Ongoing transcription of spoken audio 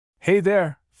Hey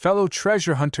there, fellow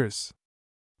treasure hunters!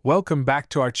 Welcome back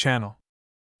to our channel.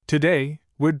 Today,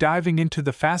 we're diving into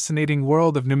the fascinating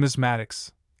world of numismatics,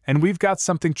 and we've got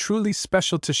something truly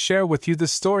special to share with you: the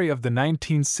story of the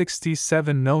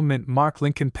 1967 no-mint mark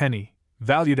Lincoln penny,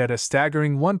 valued at a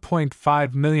staggering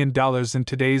 $1.5 million in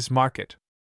today's market.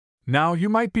 Now, you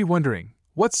might be wondering,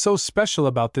 what's so special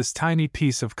about this tiny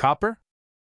piece of copper?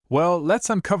 Well,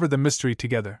 let's uncover the mystery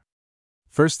together.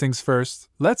 First things first,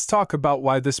 let's talk about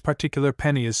why this particular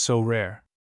penny is so rare.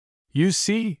 You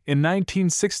see, in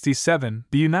 1967,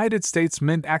 the United States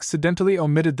Mint accidentally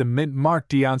omitted the mint mark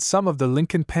D on some of the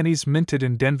Lincoln pennies minted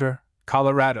in Denver,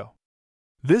 Colorado.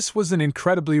 This was an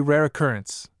incredibly rare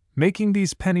occurrence, making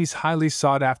these pennies highly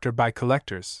sought after by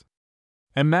collectors.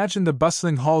 Imagine the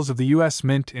bustling halls of the U.S.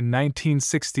 Mint in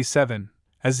 1967,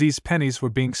 as these pennies were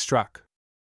being struck.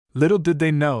 Little did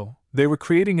they know, they were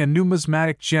creating a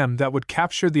numismatic gem that would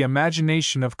capture the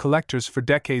imagination of collectors for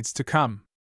decades to come.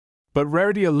 But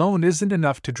rarity alone isn't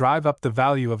enough to drive up the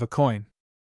value of a coin.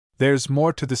 There's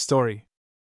more to the story.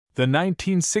 The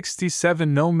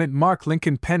 1967 no-mint mark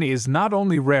Lincoln penny is not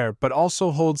only rare but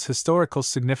also holds historical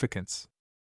significance.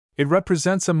 It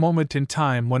represents a moment in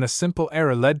time when a simple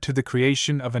error led to the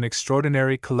creation of an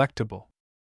extraordinary collectible.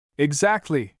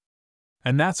 Exactly!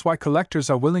 And that's why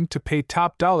collectors are willing to pay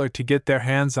top dollar to get their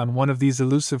hands on one of these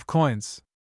elusive coins.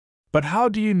 But how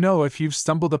do you know if you've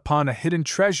stumbled upon a hidden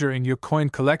treasure in your coin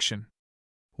collection?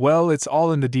 Well, it's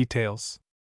all in the details.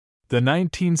 The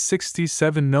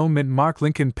 1967 no-mint mark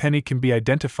Lincoln penny can be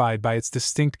identified by its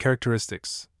distinct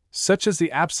characteristics, such as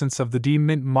the absence of the D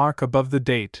mint mark above the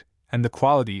date and the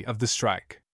quality of the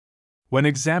strike. When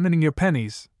examining your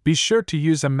pennies, be sure to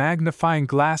use a magnifying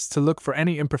glass to look for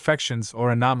any imperfections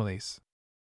or anomalies.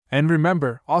 And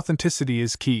remember, authenticity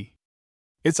is key.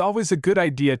 It's always a good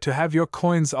idea to have your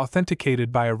coins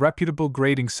authenticated by a reputable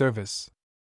grading service.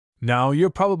 Now, you're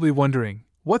probably wondering,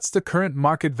 what's the current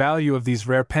market value of these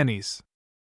rare pennies?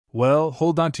 Well,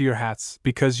 hold on to your hats,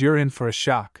 because you're in for a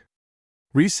shock.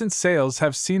 Recent sales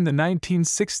have seen the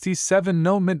 1967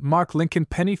 no-mint mark Lincoln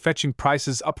penny fetching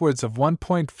prices upwards of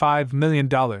 $1.5 million.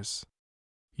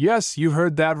 Yes, you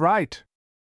heard that right.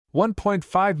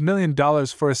 $1.5 million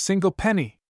for a single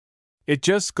penny. It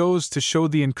just goes to show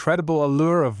the incredible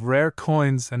allure of rare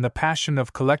coins and the passion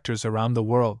of collectors around the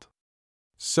world.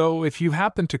 So, if you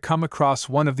happen to come across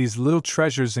one of these little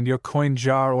treasures in your coin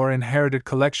jar or inherited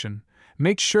collection,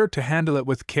 make sure to handle it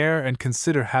with care and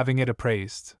consider having it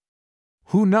appraised.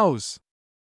 Who knows?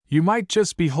 You might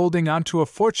just be holding onto a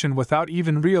fortune without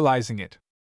even realizing it.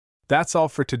 That's all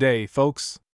for today,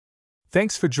 folks.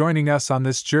 Thanks for joining us on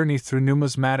this journey through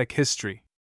numismatic history.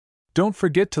 Don't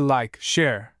forget to like,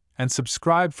 share, and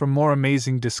subscribe for more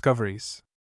amazing discoveries.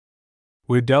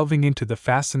 We're delving into the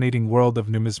fascinating world of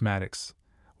numismatics,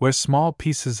 where small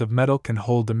pieces of metal can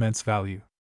hold immense value.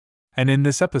 And in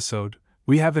this episode,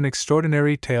 we have an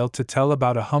extraordinary tale to tell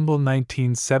about a humble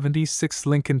 1976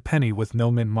 Lincoln penny with no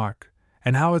mint mark,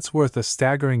 and how it's worth a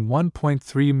staggering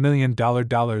 $1.3 million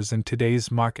in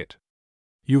today's market.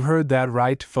 You heard that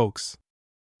right, folks.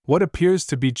 What appears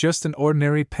to be just an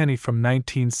ordinary penny from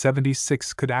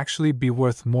 1976 could actually be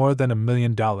worth more than $1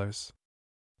 million.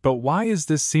 But why is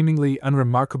this seemingly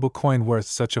unremarkable coin worth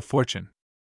such a fortune?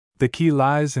 The key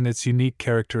lies in its unique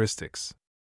characteristics.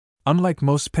 Unlike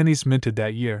most pennies minted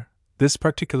that year, this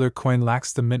particular coin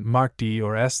lacks the mint mark D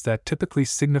or S that typically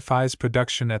signifies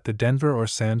production at the Denver or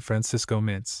San Francisco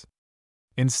mints.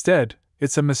 Instead,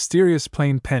 it's a mysterious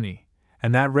plain penny,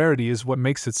 and that rarity is what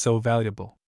makes it so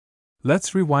valuable.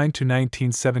 Let's rewind to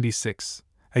 1976,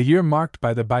 a year marked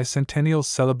by the bicentennial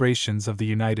celebrations of the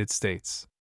United States.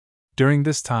 During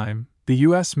this time, the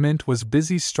U.S. Mint was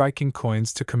busy striking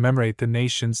coins to commemorate the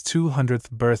nation's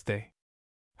 200th birthday.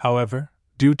 However,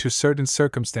 due to certain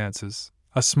circumstances,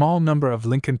 a small number of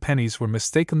Lincoln pennies were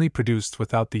mistakenly produced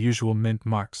without the usual mint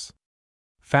marks.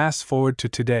 Fast forward to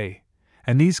today,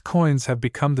 and these coins have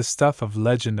become the stuff of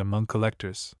legend among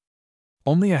collectors.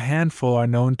 Only a handful are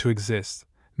known to exist,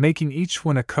 making each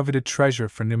one a coveted treasure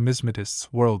for numismatists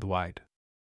worldwide.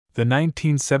 The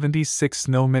 1976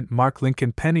 no-mint mark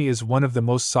Lincoln penny is one of the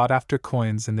most sought-after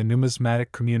coins in the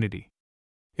numismatic community.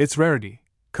 Its rarity,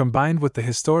 combined with the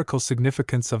historical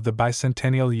significance of the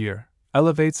bicentennial year,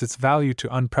 elevates its value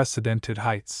to unprecedented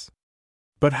heights.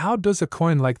 But how does a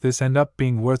coin like this end up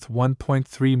being worth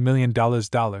 $1.3 million?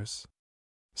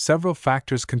 Several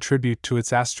factors contribute to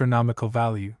its astronomical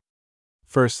value.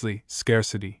 Firstly,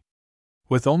 scarcity.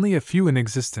 With only a few in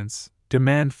existence,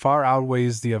 demand far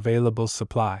outweighs the available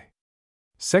supply.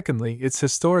 Secondly, its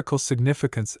historical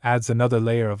significance adds another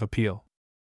layer of appeal.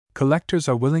 Collectors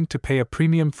are willing to pay a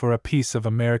premium for a piece of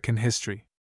American history.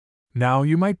 Now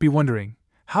you might be wondering,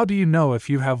 how do you know if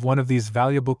you have one of these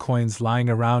valuable coins lying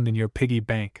around in your piggy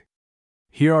bank?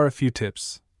 Here are a few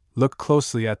tips. Look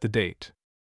closely at the date.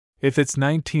 If it's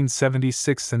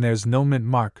 1976 and there's no mint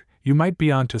mark, you might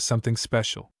be onto something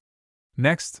special.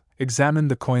 Next, examine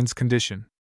the coin's condition.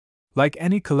 Like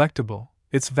any collectible,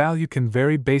 its value can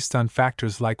vary based on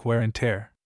factors like wear and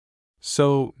tear.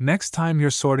 So, next time you're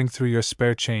sorting through your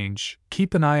spare change,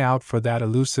 keep an eye out for that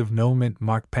elusive no mint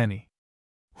mark penny.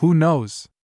 Who knows?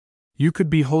 You could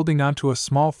be holding onto a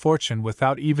small fortune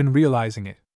without even realizing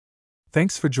it.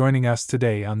 Thanks for joining us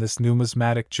today on this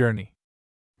numismatic journey.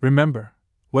 Remember,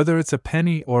 whether it's a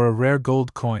penny or a rare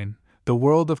gold coin, the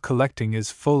world of collecting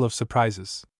is full of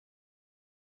surprises.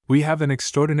 We have an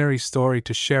extraordinary story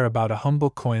to share about a humble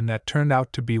coin that turned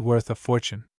out to be worth a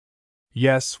fortune.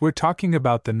 Yes, we're talking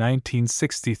about the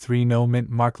 1963 no mint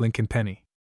mark Lincoln penny.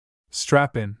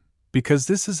 Strap in, because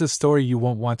this is a story you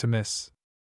won't want to miss.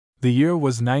 The year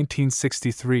was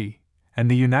 1963,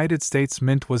 and the United States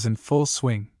Mint was in full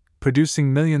swing,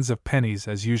 producing millions of pennies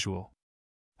as usual.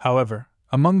 However,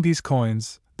 among these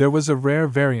coins, there was a rare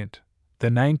variant, the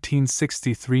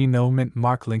 1963 no mint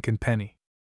mark Lincoln penny.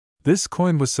 This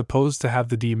coin was supposed to have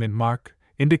the D mint mark,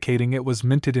 indicating it was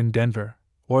minted in Denver,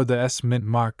 or the S mint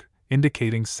mark,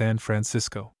 indicating San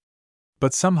Francisco.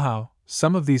 But somehow,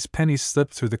 some of these pennies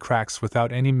slipped through the cracks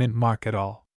without any mint mark at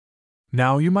all.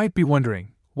 Now you might be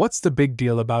wondering, what's the big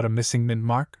deal about a missing mint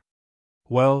mark?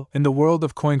 Well, in the world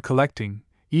of coin collecting,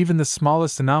 even the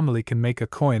smallest anomaly can make a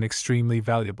coin extremely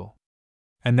valuable.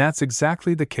 And that's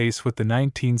exactly the case with the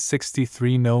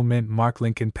 1963 no mint mark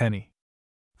Lincoln penny.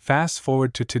 Fast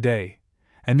forward to today,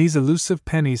 and these elusive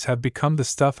pennies have become the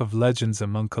stuff of legends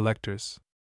among collectors.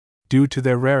 Due to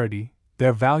their rarity,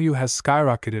 their value has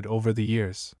skyrocketed over the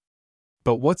years.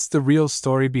 But what's the real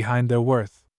story behind their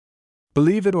worth?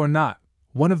 Believe it or not,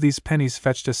 one of these pennies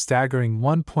fetched a staggering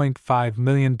 $1.5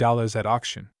 million at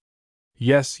auction.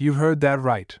 Yes, you heard that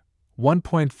right,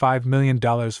 $1.5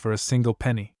 million for a single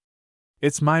penny.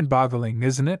 It's mind-boggling,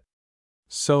 isn't it?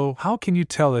 So, how can you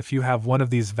tell if you have one of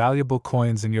these valuable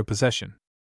coins in your possession?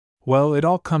 Well, it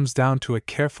all comes down to a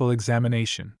careful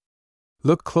examination.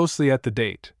 Look closely at the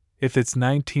date. If it's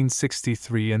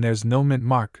 1963 and there's no mint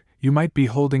mark, you might be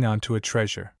holding on to a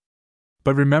treasure.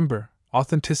 But remember,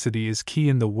 authenticity is key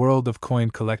in the world of coin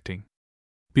collecting.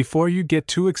 Before you get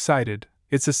too excited,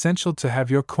 it's essential to have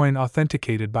your coin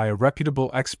authenticated by a reputable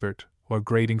expert or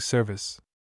grading service.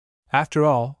 After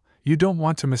all, you don't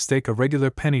want to mistake a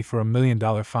regular penny for $1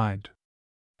 million find.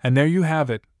 And there you have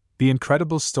it, the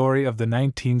incredible story of the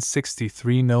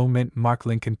 1963 no mint mark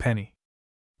Lincoln penny.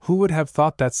 Who would have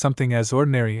thought that something as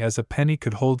ordinary as a penny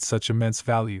could hold such immense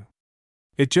value?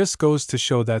 It just goes to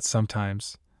show that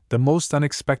sometimes, the most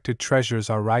unexpected treasures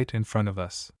are right in front of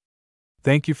us.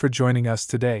 Thank you for joining us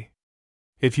today.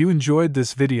 If you enjoyed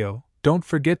this video, don't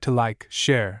forget to like,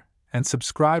 share, and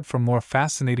subscribe for more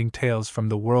fascinating tales from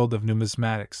the world of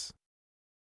numismatics.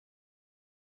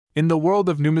 In the world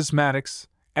of numismatics,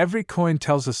 every coin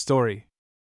tells a story.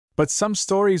 But some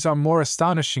stories are more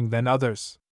astonishing than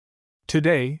others.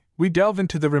 Today, we delve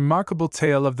into the remarkable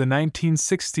tale of the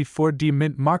 1964 D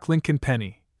mint mark Lincoln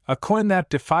penny, a coin that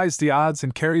defies the odds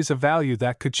and carries a value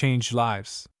that could change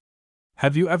lives.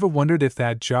 Have you ever wondered if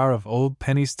that jar of old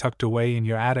pennies tucked away in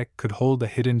your attic could hold a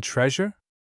hidden treasure?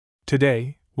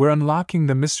 Today, we're unlocking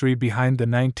the mystery behind the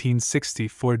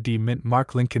 1964 D mint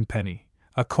mark Lincoln penny,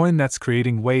 a coin that's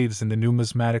creating waves in the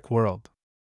numismatic world.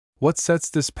 What sets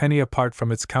this penny apart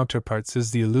from its counterparts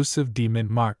is the elusive D mint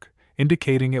mark,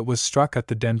 indicating it was struck at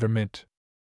the Denver Mint.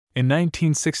 In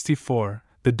 1964,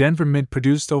 the Denver Mint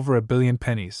produced over 1 billion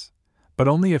pennies, but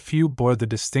only a few bore the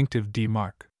distinctive D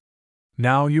mark.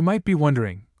 Now you might be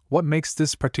wondering, what makes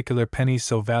this particular penny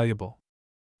so valuable?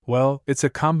 Well, it's a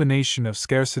combination of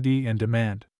scarcity and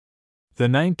demand. The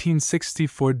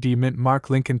 1964 D mint mark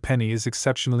Lincoln penny is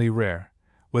exceptionally rare,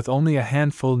 with only a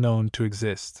handful known to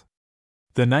exist.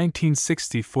 The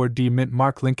 1964 D mint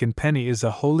mark Lincoln penny is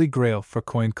a holy grail for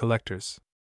coin collectors.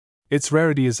 Its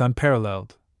rarity is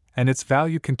unparalleled, and its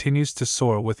value continues to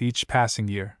soar with each passing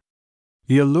year.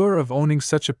 The allure of owning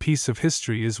such a piece of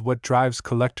history is what drives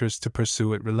collectors to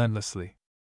pursue it relentlessly.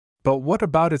 But what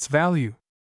about its value?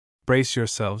 Brace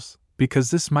yourselves,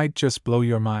 because this might just blow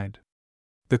your mind.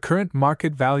 The current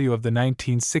market value of the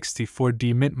 1964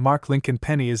 D mint mark Lincoln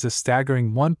penny is a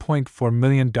staggering $1.4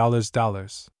 million.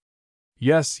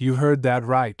 Yes, you heard that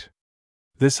right.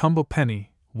 This humble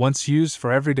penny, once used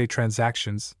for everyday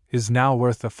transactions, is now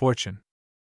worth a fortune.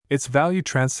 Its value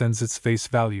transcends its face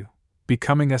value,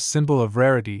 becoming a symbol of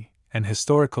rarity and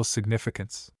historical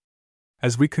significance.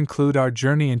 As we conclude our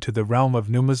journey into the realm of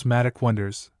numismatic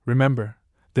wonders, remember,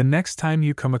 The next time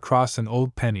you come across an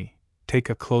old penny, take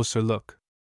a closer look.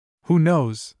 Who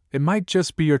knows, it might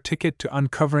just be your ticket to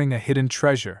uncovering a hidden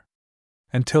treasure.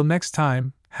 Until next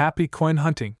time, happy coin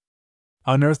hunting!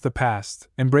 Unearth the past,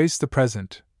 embrace the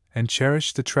present, and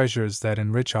cherish the treasures that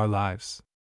enrich our lives.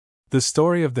 The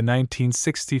story of the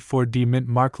 1964 Mint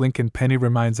Mark Lincoln penny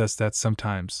reminds us that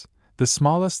sometimes, the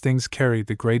smallest things carry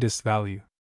the greatest value.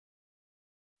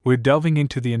 We're delving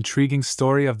into the intriguing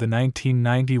story of the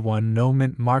 1991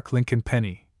 Mint Mark Lincoln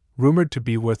penny, rumored to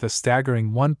be worth a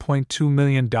staggering $1.2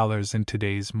 million in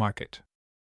today's market.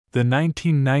 The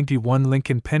 1991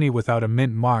 Lincoln penny without a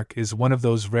mint mark is one of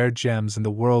those rare gems in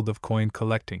the world of coin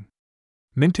collecting.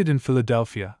 Minted in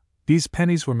Philadelphia, these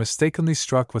pennies were mistakenly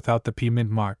struck without the P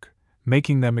mint mark,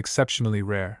 making them exceptionally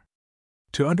rare.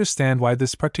 To understand why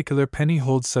this particular penny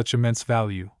holds such immense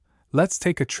value, let's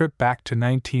take a trip back to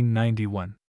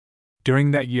 1991.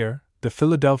 During that year, the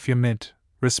Philadelphia Mint,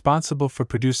 responsible for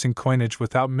producing coinage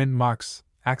without mint marks,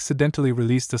 accidentally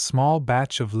released a small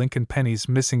batch of Lincoln pennies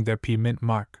missing their P mint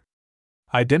mark.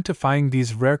 Identifying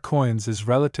these rare coins is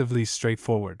relatively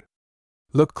straightforward.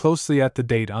 Look closely at the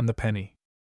date on the penny.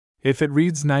 If it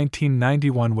reads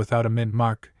 1991 without a mint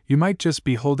mark, you might just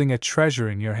be holding a treasure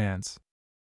in your hands.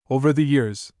 Over the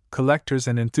years, collectors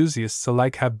and enthusiasts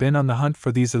alike have been on the hunt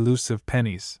for these elusive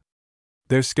pennies.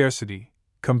 Their scarcity,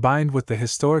 combined with the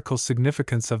historical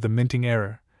significance of the minting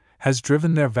era, has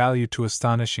driven their value to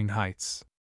astonishing heights.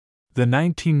 The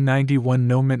 1991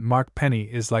 no-mint mark penny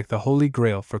is like the holy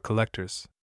grail for collectors.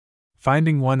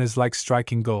 Finding one is like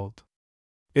striking gold.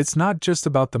 It's not just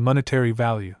about the monetary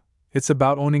value, it's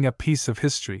about owning a piece of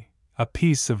history, a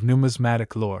piece of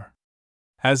numismatic lore.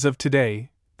 As of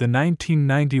today, the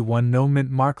 1991 no-mint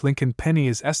mark Lincoln penny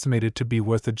is estimated to be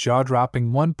worth a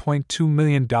jaw-dropping $1.2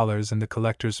 million in the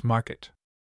collector's market.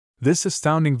 This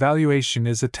astounding valuation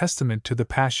is a testament to the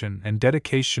passion and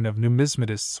dedication of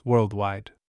numismatists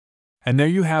worldwide. And there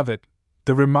you have it,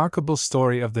 the remarkable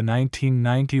story of the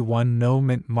 1991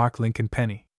 no-mint mark Lincoln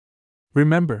penny.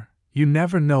 Remember, you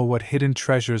never know what hidden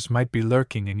treasures might be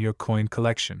lurking in your coin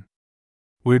collection.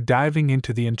 We're diving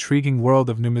into the intriguing world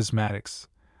of numismatics,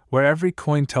 where every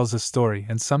coin tells a story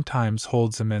and sometimes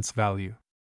holds immense value.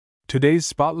 Today's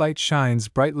spotlight shines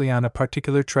brightly on a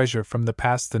particular treasure from the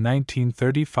past, the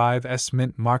 1935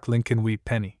 mint mark Lincoln wheat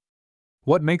penny.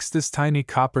 What makes this tiny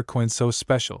copper coin so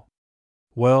special?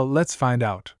 Well, let's find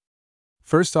out.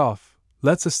 First off,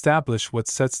 let's establish what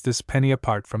sets this penny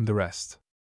apart from the rest.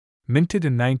 Minted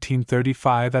in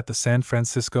 1935 at the San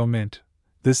Francisco Mint,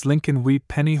 this Lincoln wheat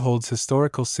penny holds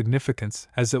historical significance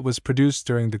as it was produced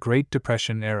during the Great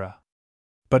Depression era.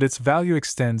 But its value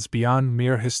extends beyond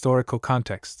mere historical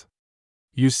context.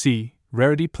 You see,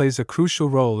 rarity plays a crucial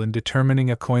role in determining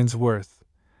a coin's worth,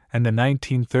 and the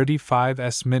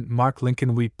 1935 mint mark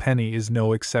Lincoln wheat penny is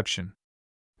no exception.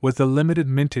 With a limited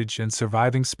mintage and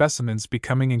surviving specimens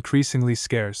becoming increasingly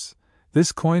scarce,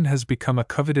 this coin has become a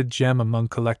coveted gem among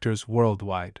collectors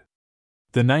worldwide.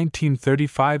 The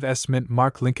 1935 mint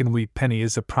mark Lincoln wheat penny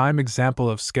is a prime example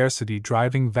of scarcity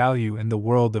driving value in the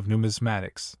world of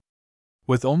numismatics.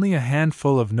 With only a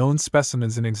handful of known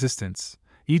specimens in existence,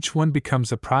 each one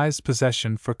becomes a prized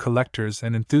possession for collectors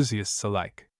and enthusiasts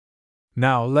alike.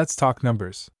 Now let's talk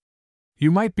numbers.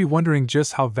 You might be wondering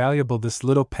just how valuable this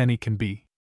little penny can be.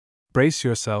 Brace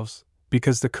yourselves,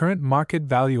 because the current market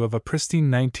value of a pristine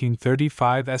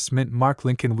 1935 mint mark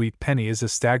Lincoln wheat penny is a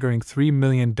staggering $3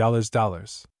 million.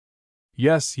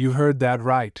 Yes, you heard that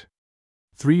right.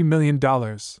 $3 million.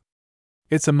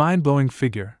 It's a mind-blowing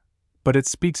figure, but it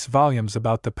speaks volumes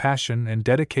about the passion and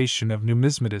dedication of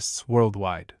numismatists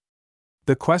worldwide.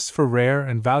 The quest for rare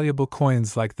and valuable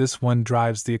coins like this one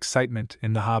drives the excitement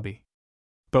in the hobby.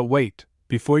 But wait,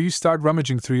 before you start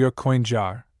rummaging through your coin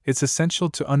jar, it's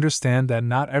essential to understand that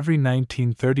not every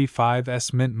 1935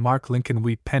 mint mark Lincoln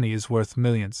wheat penny is worth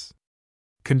millions.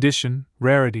 Condition,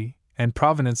 rarity, and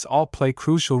provenance all play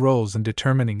crucial roles in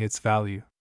determining its value.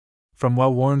 From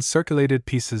well-worn circulated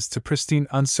pieces to pristine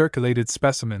uncirculated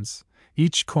specimens,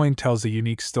 each coin tells a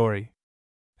unique story.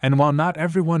 And while not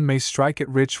everyone may strike it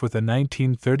rich with a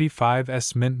 1935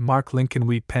 mint mark Lincoln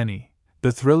wheat penny,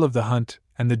 the thrill of the hunt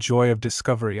and the joy of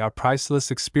discovery are priceless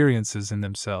experiences in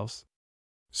themselves.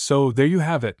 So there you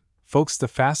have it, folks, the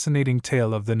fascinating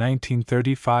tale of the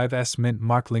 1935 mint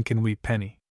mark Lincoln wheat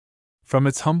penny. From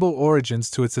its humble origins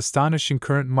to its astonishing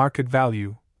current market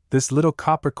value, this little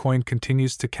copper coin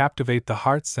continues to captivate the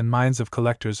hearts and minds of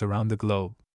collectors around the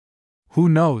globe. Who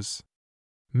knows?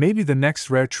 Maybe the next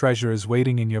rare treasure is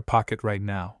waiting in your pocket right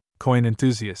now, coin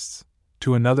enthusiasts,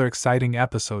 to another exciting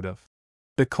episode of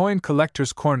The Coin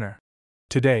Collector's Corner.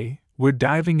 Today, we're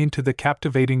diving into the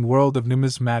captivating world of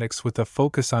numismatics with a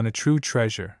focus on a true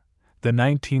treasure, the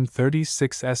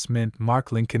 1936 Mint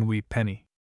Mark Lincoln Wheat penny.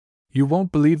 You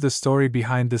won't believe the story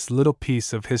behind this little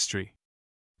piece of history.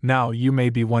 Now you may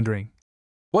be wondering,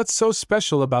 what's so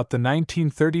special about the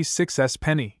 1936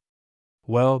 penny?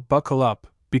 Well, buckle up,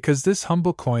 because this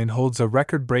humble coin holds a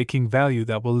record-breaking value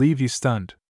that will leave you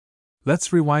stunned.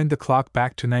 Let's rewind the clock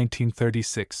back to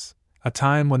 1936, a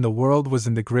time when the world was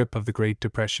in the grip of the Great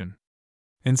Depression.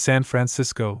 In San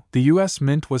Francisco, the U.S.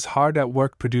 Mint was hard at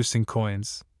work producing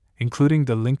coins, including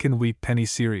the Lincoln Wheat penny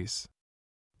series.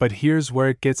 But here's where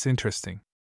it gets interesting.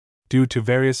 Due to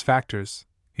various factors,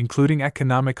 including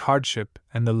economic hardship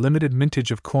and the limited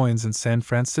mintage of coins in San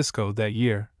Francisco that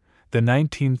year, the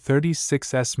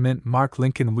 1936 Mint Mark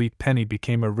Lincoln Wheat penny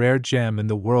became a rare gem in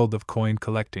the world of coin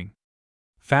collecting.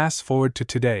 Fast forward to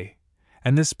today,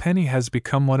 and this penny has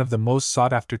become one of the most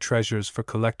sought-after treasures for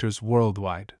collectors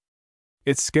worldwide.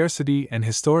 Its scarcity and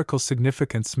historical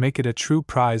significance make it a true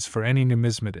prize for any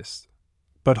numismatist.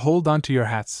 But hold on to your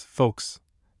hats, folks,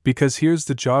 because here's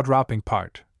the jaw-dropping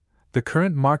part. The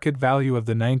current market value of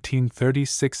the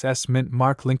 1936 Mint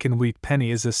Mark Lincoln Wheat penny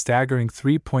is a staggering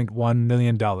 $3.1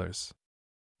 million.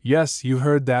 Yes, you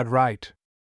heard that right.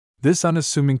 This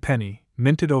unassuming penny,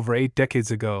 minted over 8 decades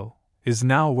ago, is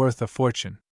now worth a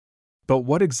fortune. But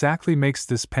what exactly makes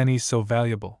this penny so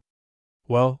valuable?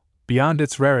 Well, beyond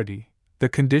its rarity, the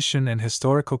condition and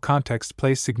historical context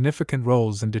play significant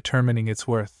roles in determining its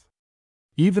worth.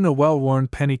 Even a well-worn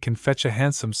penny can fetch a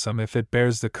handsome sum if it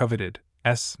bears the coveted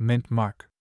Mint mark.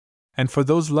 And for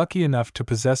those lucky enough to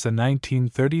possess a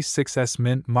 1936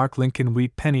 Mint Mark Lincoln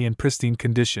Wheat penny in pristine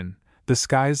condition, the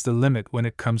sky's the limit when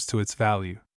it comes to its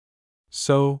value.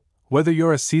 So, whether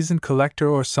you're a seasoned collector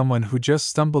or someone who just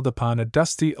stumbled upon a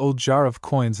dusty old jar of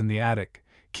coins in the attic,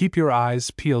 keep your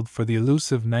eyes peeled for the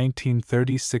elusive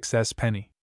 1936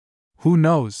 penny. Who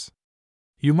knows?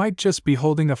 You might just be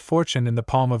holding a fortune in the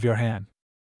palm of your hand.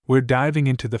 We're diving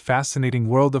into the fascinating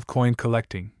world of coin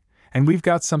collecting, and we've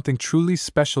got something truly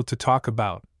special to talk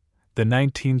about, the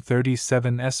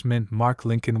 1937 Mint Mark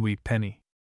Lincoln Wheat penny.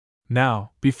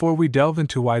 Now, before we delve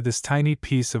into why this tiny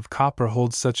piece of copper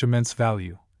holds such immense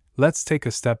value, let's take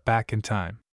a step back in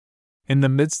time. In the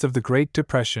midst of the Great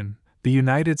Depression, the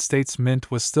United States Mint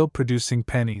was still producing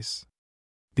pennies.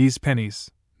 These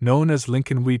pennies, known as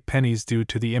Lincoln Wheat pennies due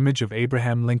to the image of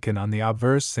Abraham Lincoln on the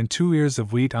obverse and 2 ears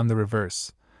of wheat on the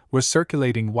reverse, were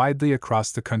circulating widely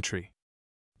across the country.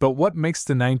 But what makes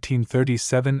the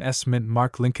 1937 Mint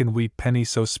Mark Lincoln Wheat penny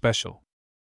so special?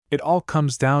 It all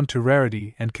comes down to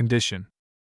rarity and condition.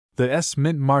 The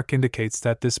Mint mark indicates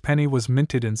that this penny was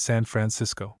minted in San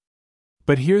Francisco.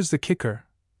 But here's the kicker.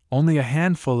 Only a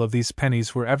handful of these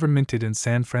pennies were ever minted in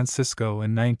San Francisco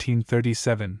in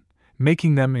 1937,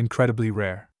 making them incredibly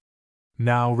rare.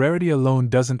 Now, rarity alone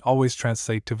doesn't always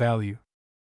translate to value.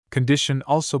 Condition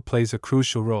also plays a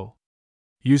crucial role.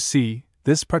 You see,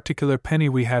 this particular penny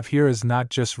we have here is not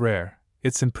just rare,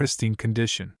 it's in pristine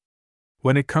condition.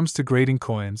 When it comes to grading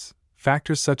coins,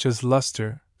 factors such as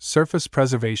luster, surface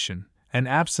preservation, and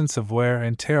absence of wear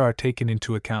and tear are taken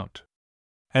into account.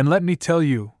 And let me tell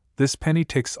you, this penny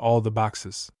ticks all the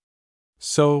boxes.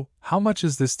 So, how much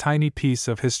is this tiny piece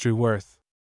of history worth?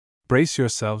 Brace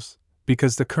yourselves,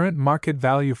 because the current market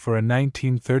value for a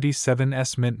 1937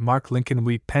 Mint Mark Lincoln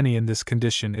Wheat penny in this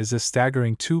condition is a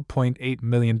staggering $2.8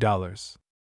 million.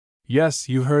 Yes,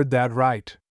 you heard that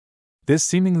right. This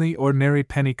seemingly ordinary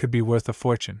penny could be worth a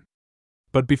fortune.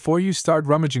 But before you start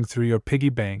rummaging through your piggy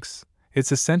banks,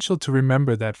 it's essential to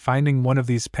remember that finding one of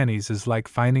these pennies is like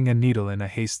finding a needle in a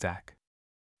haystack.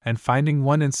 And finding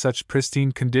one in such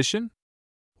pristine condition?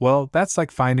 Well, that's like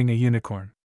finding a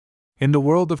unicorn. In the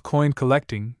world of coin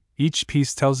collecting, each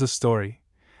piece tells a story,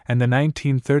 and the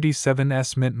 1937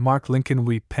 Mint Mark Lincoln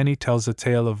Wheat penny tells a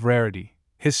tale of rarity,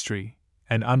 history,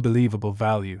 and unbelievable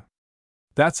value.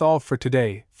 That's all for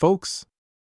today, folks.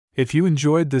 If you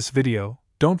enjoyed this video,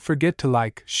 don't forget to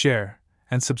like, share,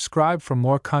 and subscribe for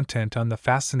more content on the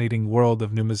fascinating world of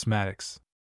numismatics.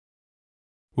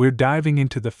 We're diving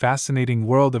into the fascinating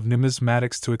world of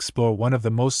numismatics to explore one of the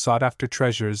most sought-after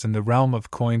treasures in the realm of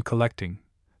coin collecting,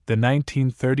 the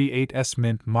 1938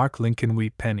 Mint Mark Lincoln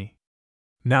Wheat penny.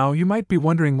 Now, you might be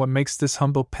wondering what makes this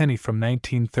humble penny from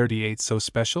 1938 so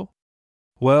special?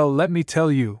 Well, let me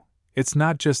tell you, it's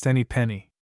not just any penny.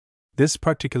 This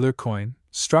particular coin,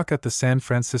 struck at the San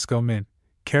Francisco Mint,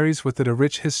 carries with it a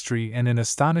rich history and an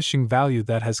astonishing value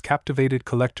that has captivated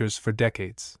collectors for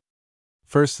decades.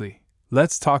 Firstly,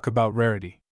 let's talk about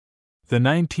rarity. The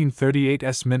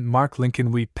 1938 Mint Mark Lincoln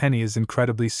Wheat penny is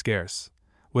incredibly scarce,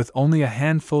 with only a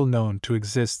handful known to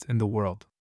exist in the world.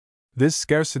 This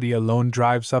scarcity alone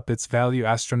drives up its value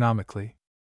astronomically.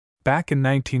 Back in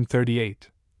 1938,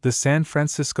 the San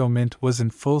Francisco Mint was in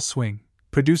full swing,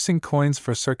 producing coins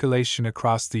for circulation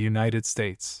across the United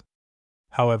States.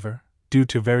 However, due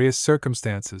to various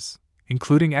circumstances,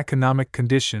 including economic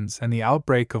conditions and the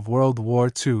outbreak of World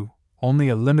War II, only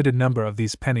a limited number of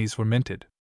these pennies were minted.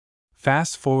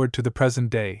 Fast forward to the present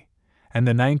day, and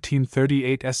the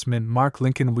 1938 S-Mint Mark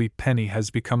Lincoln Wheat penny has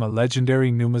become a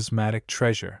legendary numismatic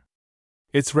treasure.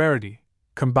 Its rarity,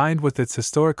 combined with its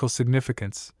historical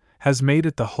significance, has made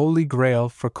it the holy grail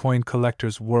for coin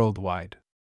collectors worldwide.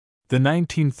 The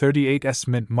 1938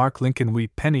 S-Mint Mark Lincoln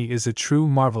Wheat penny is a true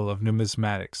marvel of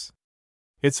numismatics.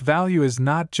 Its value is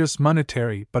not just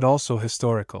monetary but also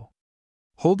historical.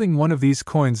 Holding one of these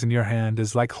coins in your hand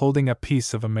is like holding a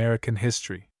piece of American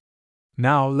history.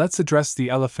 Now let's address the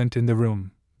elephant in the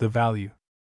room, the value.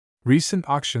 Recent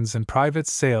auctions and private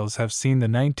sales have seen the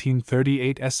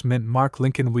 1938 S-Mint Mark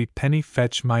Lincoln Wheat penny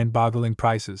fetch mind-boggling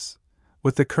prices,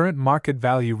 with the current market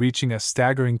value reaching a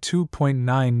staggering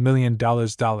 $2.9 million.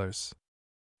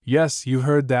 Yes, you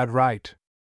heard that right.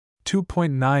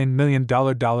 $2.9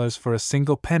 million for a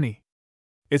single penny.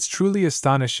 It's truly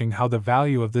astonishing how the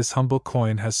value of this humble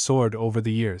coin has soared over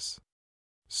the years.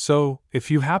 So,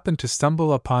 if you happen to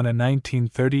stumble upon a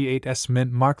 1938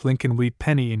 S-Mint Mark Lincoln Wheat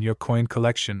penny in your coin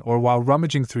collection or while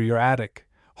rummaging through your attic,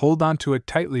 hold on to it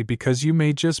tightly because you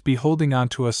may just be holding on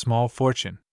to a small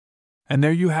fortune. And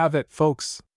there you have it,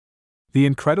 folks. The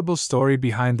incredible story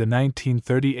behind the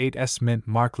 1938 S-Mint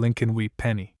Mark Lincoln Wheat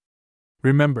penny.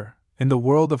 Remember, in the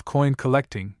world of coin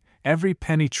collecting, every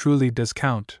penny truly does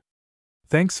count.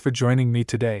 Thanks for joining me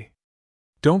today.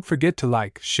 Don't forget to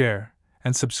like, share,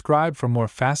 and subscribe for more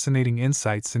fascinating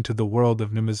insights into the world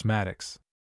of numismatics.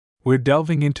 We're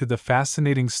delving into the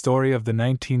fascinating story of the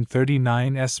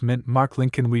 1939 S-Mint Mark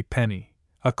Lincoln Wheat penny,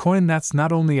 a coin that's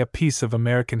not only a piece of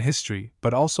American history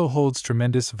but also holds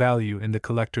tremendous value in the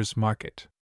collector's market.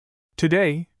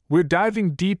 Today, we're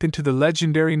diving deep into the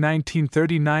legendary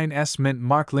 1939 S-Mint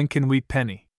Mark Lincoln Wheat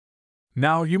penny.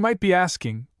 Now, you might be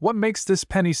asking, what makes this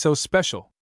penny so special?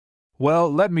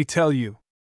 Well, let me tell you.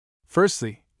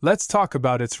 Firstly, let's talk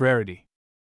about its rarity.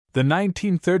 The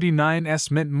 1939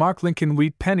 S-Mint Mark Lincoln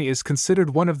Wheat penny is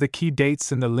considered one of the key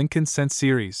dates in the Lincoln Cent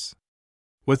series.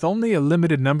 With only a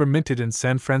limited number minted in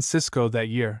San Francisco that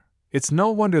year, it's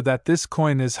no wonder that this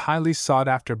coin is highly sought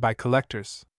after by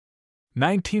collectors.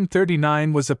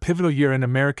 1939 was a pivotal year in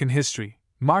American history,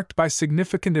 marked by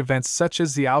significant events such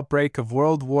as the outbreak of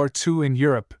World War II in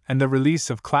Europe and the release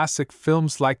of classic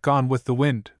films like Gone with the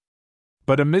Wind.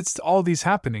 But amidst all these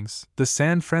happenings, the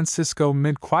San Francisco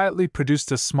Mint quietly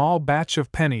produced a small batch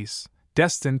of pennies,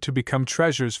 destined to become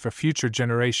treasures for future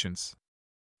generations.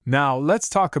 Now, let's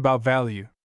talk about value.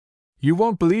 You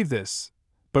won't believe this,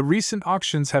 but recent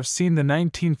auctions have seen the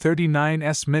 1939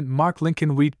 S-Mint Mark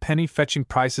Lincoln Wheat penny fetching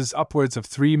prices upwards of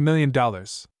 $3 million.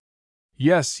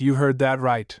 Yes, you heard that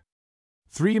right.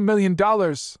 $3 million!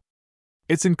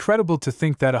 It's incredible to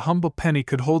think that a humble penny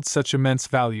could hold such immense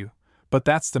value. But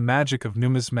that's the magic of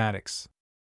numismatics.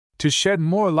 To shed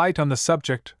more light on the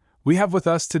subject, we have with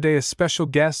us today a special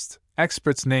guest,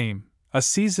 Expert's Name, a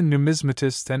seasoned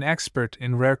numismatist and expert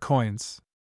in rare coins.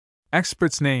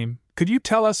 Expert's Name, could you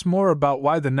tell us more about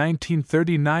why the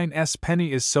 1939 S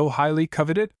penny is so highly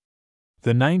coveted?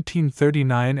 The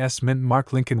 1939 S-Mint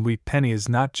Mark Lincoln Wheat penny is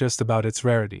not just about its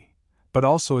rarity, but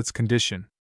also its condition.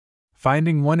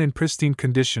 Finding one in pristine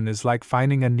condition is like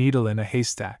finding a needle in a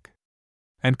haystack.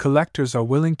 And collectors are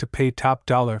willing to pay top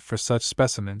dollar for such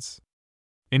specimens.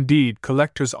 Indeed,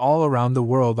 collectors all around the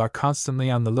world are constantly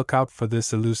on the lookout for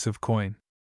this elusive coin.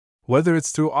 Whether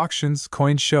it's through auctions,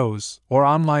 coin shows, or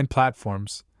online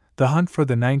platforms, the hunt for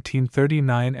the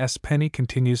 1939 S penny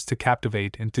continues to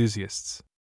captivate enthusiasts.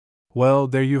 Well,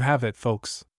 there you have it,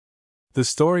 folks. The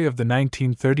story of the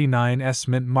 1939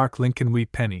 S-Mint Mark Lincoln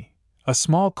Wheat penny, a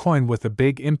small coin with a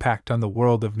big impact on the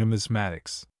world of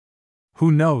numismatics.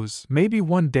 Who knows, maybe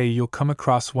one day you'll come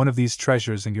across one of these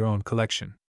treasures in your own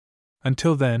collection.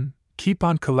 Until then, keep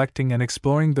on collecting and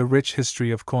exploring the rich history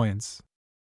of coins.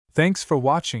 Thanks for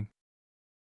watching.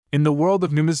 In the world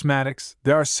of numismatics,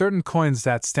 there are certain coins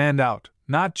that stand out,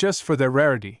 not just for their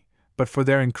rarity, but for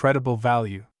their incredible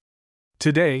value.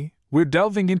 Today, we're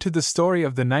delving into the story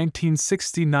of the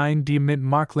 1969 D-Mint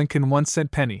Mark Lincoln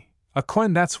 1-cent penny, a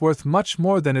coin that's worth much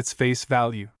more than its face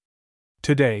value.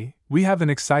 Today, we have an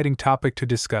exciting topic to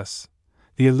discuss: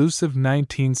 the elusive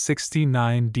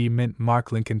 1969 D-Mint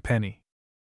Mark Lincoln penny.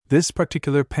 This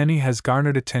particular penny has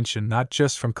garnered attention not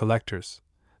just from collectors,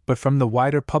 but from the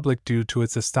wider public due to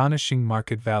its astonishing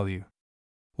market value.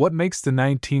 What makes the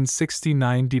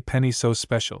 1969 D penny so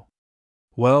special?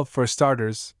 Well, for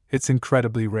starters, it's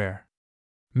incredibly rare.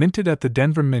 Minted at the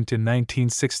Denver Mint in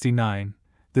 1969,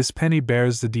 this penny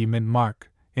bears the D Mint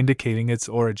mark, indicating its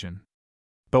origin.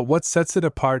 But what sets it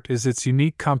apart is its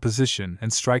unique composition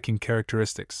and striking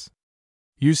characteristics.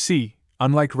 You see,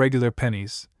 unlike regular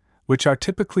pennies, which are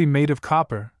typically made of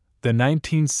copper, the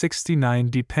 1969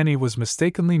 D penny was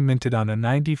mistakenly minted on a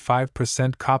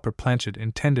 95% copper planchet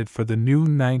intended for the new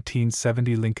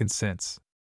 1970 Lincoln cents.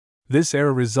 This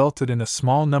error resulted in a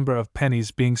small number of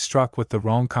pennies being struck with the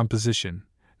wrong composition,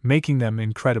 making them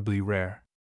incredibly rare.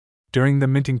 During the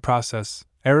minting process,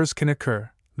 errors can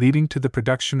occur, leading to the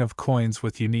production of coins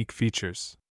with unique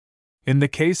features. In the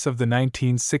case of the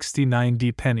 1969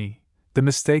 D penny, the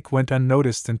mistake went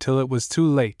unnoticed until it was too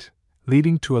late,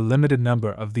 leading to a limited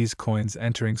number of these coins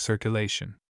entering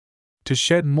circulation. To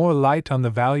shed more light on the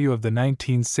value of the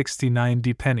 1969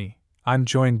 D penny, I'm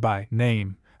joined by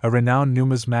Naeem, a renowned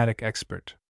numismatic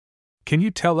expert. Can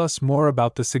you tell us more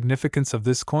about the significance of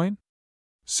this coin?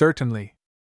 Certainly.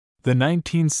 The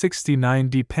 1969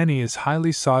 D penny is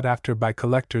highly sought after by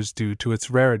collectors due to its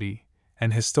rarity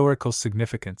and historical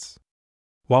significance.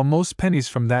 While most pennies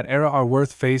from that era are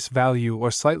worth face value or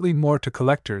slightly more to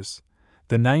collectors,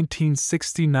 the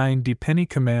 1969 D penny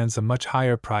commands a much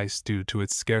higher price due to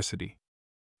its scarcity.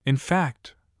 In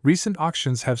fact, recent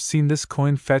auctions have seen this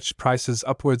coin fetch prices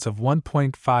upwards of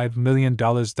 $1.5 million.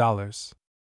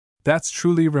 That's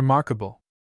truly remarkable.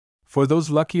 For those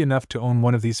lucky enough to own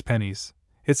one of these pennies,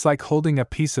 it's like holding a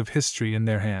piece of history in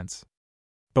their hands.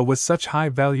 But with such high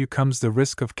value comes the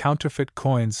risk of counterfeit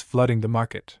coins flooding the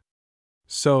market.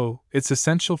 So, it's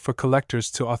essential for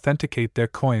collectors to authenticate their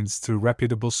coins through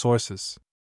reputable sources.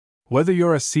 Whether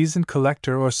you're a seasoned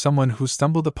collector or someone who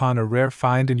stumbled upon a rare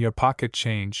find in your pocket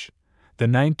change, the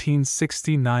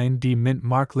 1969 D Mint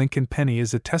Mark Lincoln penny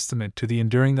is a testament to the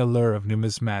enduring allure of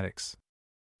numismatics.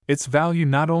 Its value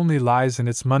not only lies in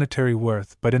its monetary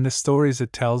worth but in the stories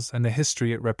it tells and the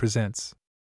history it represents.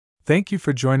 Thank you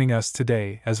for joining us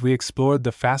today as we explored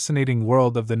the fascinating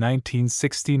world of the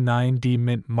 1969 D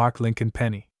Mint Mark Lincoln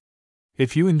penny.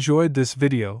 If you enjoyed this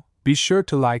video, be sure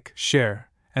to like, share,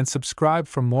 and subscribe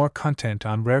for more content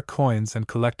on rare coins and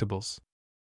collectibles.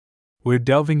 We're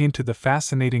delving into the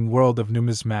fascinating world of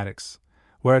numismatics,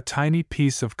 where a tiny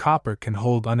piece of copper can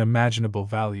hold unimaginable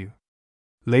value.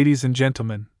 Ladies and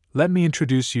gentlemen, let me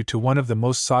introduce you to one of the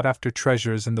most sought-after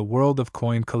treasures in the world of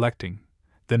coin collecting,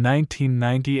 the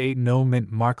 1998 No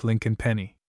Mint Mark Lincoln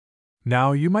penny.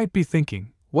 Now you might be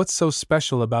thinking, what's so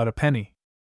special about a penny?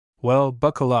 Well,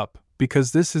 buckle up,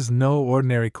 because this is no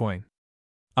ordinary coin.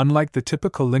 Unlike the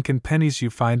typical Lincoln pennies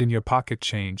you find in your pocket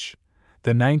change,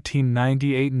 the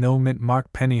 1998 No Mint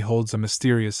Mark penny holds a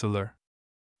mysterious allure.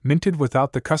 Minted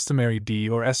without the customary D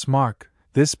or S mark,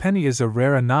 this penny is a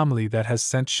rare anomaly that has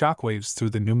sent shockwaves through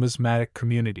the numismatic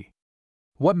community.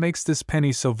 What makes this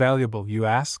penny so valuable, you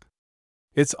ask?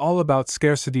 It's all about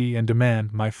scarcity and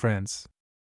demand, my friends.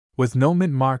 With no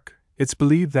mint mark, it's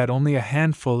believed that only a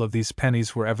handful of these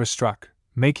pennies were ever struck,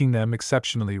 making them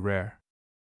exceptionally rare.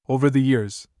 Over the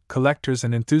years, collectors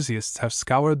and enthusiasts have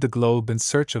scoured the globe in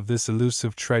search of this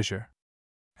elusive treasure.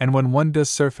 And when one does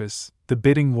surface, the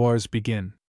bidding wars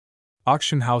begin.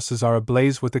 Auction houses are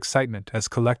ablaze with excitement as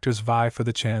collectors vie for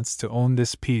the chance to own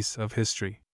this piece of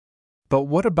history. But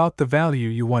what about the value,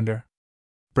 you wonder?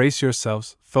 Brace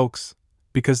yourselves, folks,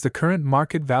 because the current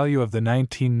market value of the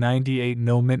 1998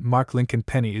 No Mint Mark Lincoln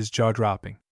penny is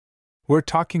jaw-dropping. We're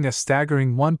talking a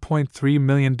staggering $1.3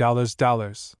 million.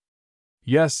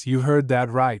 Yes, you heard that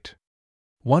right.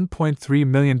 $1.3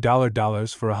 million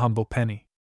for a humble penny.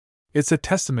 It's a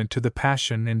testament to the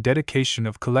passion and dedication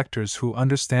of collectors who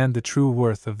understand the true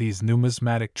worth of these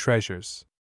numismatic treasures.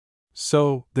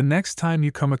 So, the next time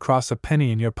you come across a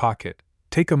penny in your pocket,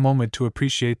 take a moment to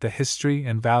appreciate the history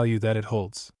and value that it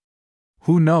holds.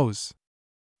 Who knows?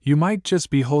 You might just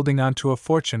be holding on to a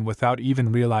fortune without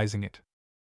even realizing it.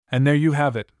 And there you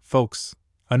have it, folks,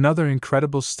 another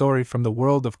incredible story from the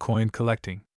world of coin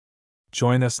collecting.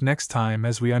 Join us next time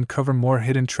as we uncover more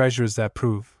hidden treasures that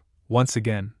prove, once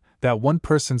again, that one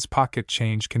person's pocket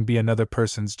change can be another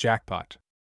person's jackpot.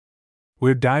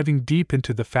 We're diving deep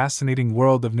into the fascinating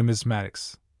world of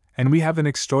numismatics, and we have an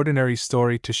extraordinary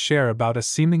story to share about a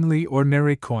seemingly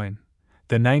ordinary coin,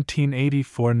 the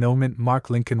 1984 No Mint Mark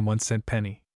Lincoln 1-cent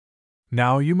penny.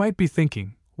 Now you might be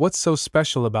thinking, what's so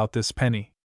special about this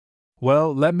penny?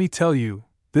 Well, let me tell you,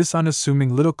 this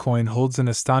unassuming little coin holds an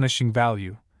astonishing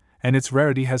value, and its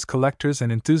rarity has collectors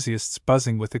and enthusiasts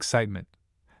buzzing with excitement.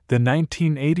 The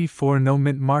 1984 No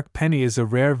Mint Mark penny is a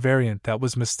rare variant that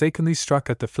was mistakenly struck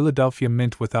at the Philadelphia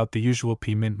Mint without the usual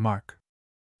P Mint mark.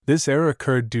 This error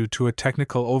occurred due to a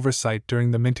technical oversight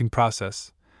during the minting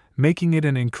process, making it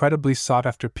an incredibly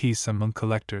sought-after piece among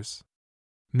collectors.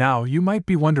 Now, you might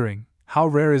be wondering, how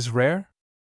rare is rare?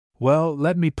 Well,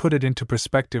 let me put it into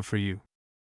perspective for you.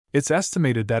 It's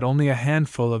estimated that only a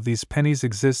handful of these pennies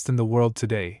exist in the world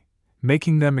today,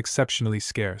 making them exceptionally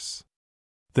scarce.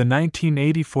 The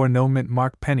 1984 no-mint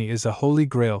mark penny is a holy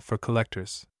grail for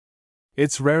collectors.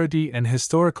 Its rarity and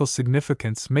historical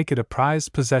significance make it a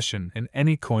prized possession in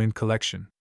any coin collection.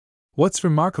 What's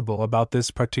remarkable about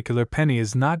this particular penny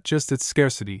is not just its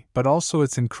scarcity but also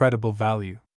its incredible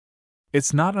value.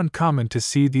 It's not uncommon to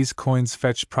see these coins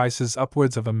fetch prices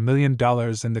upwards of $1 million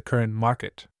in the current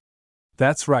market.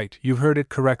 That's right, you heard it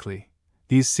correctly.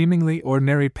 These seemingly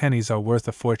ordinary pennies are worth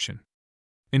a fortune.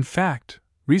 In fact,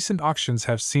 recent auctions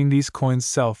have seen these coins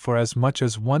sell for as much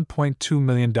as $1.2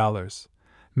 million,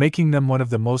 making them one of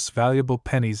the most valuable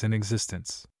pennies in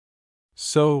existence.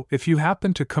 So, if you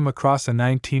happen to come across a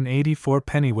 1984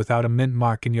 penny without a mint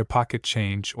mark in your pocket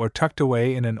change or tucked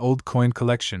away in an old coin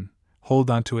collection, hold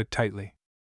onto it tightly.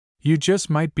 You just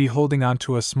might be holding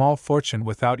onto a small fortune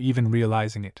without even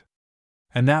realizing it.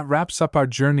 And that wraps up our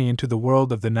journey into the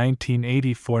world of the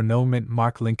 1984 no-mint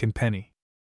mark Lincoln penny.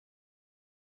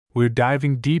 We're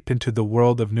diving deep into the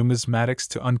world of numismatics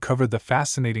to uncover the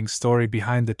fascinating story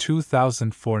behind the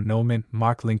 2004 no-mint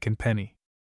mark Lincoln penny.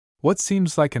 What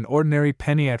seems like an ordinary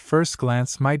penny at first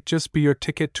glance might just be your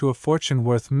ticket to a fortune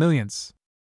worth millions.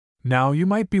 Now you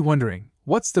might be wondering,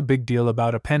 what's the big deal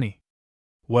about a penny?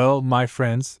 Well, my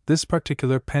friends, this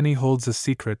particular penny holds a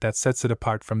secret that sets it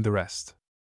apart from the rest.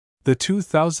 The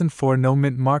 2004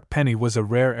 no-mint mark penny was a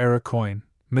rare era coin,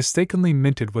 mistakenly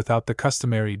minted without the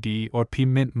customary D or P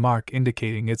mint mark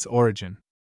indicating its origin.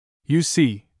 You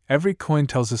see, every coin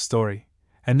tells a story,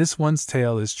 and this one's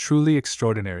tale is truly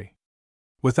extraordinary.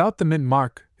 Without the mint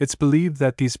mark, it's believed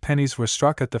that these pennies were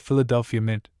struck at the Philadelphia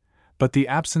Mint, but the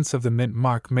absence of the mint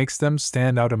mark makes them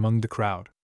stand out among the crowd.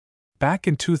 Back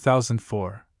in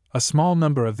 2004, a small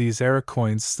number of these era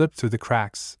coins slipped through the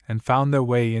cracks and found their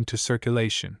way into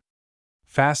circulation.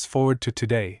 Fast forward to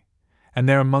today, and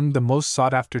they're among the most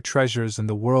sought-after treasures in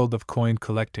the world of coin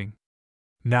collecting.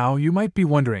 Now you might be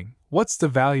wondering, what's the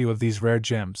value of these rare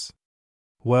gems?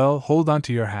 Well, hold on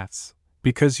to your hats,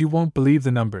 because you won't believe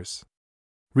the numbers.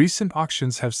 Recent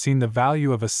auctions have seen the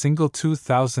value of a single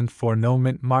 2004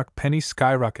 no-mint mark penny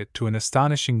skyrocket to an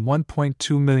astonishing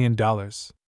 $1.2 million.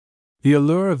 The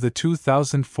allure of the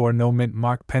 2004 no-mint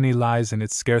mark penny lies in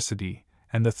its scarcity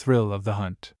and the thrill of the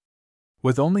hunt.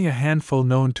 With only a handful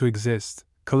known to exist,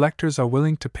 collectors are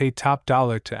willing to pay top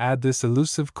dollar to add this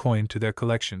elusive coin to their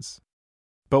collections.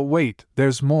 But wait,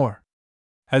 there's more.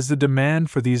 As the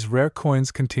demand for these rare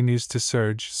coins continues to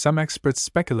surge, some experts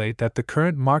speculate that the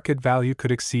current market value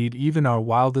could exceed even our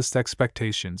wildest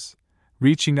expectations,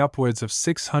 reaching upwards of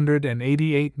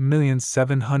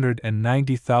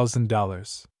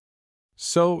 $688,790,000.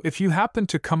 So, if you happen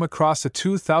to come across a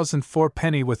 2004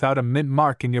 penny without a mint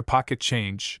mark in your pocket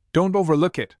change, don't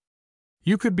overlook it.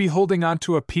 You could be holding on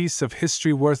to a piece of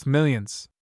history worth millions.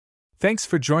 Thanks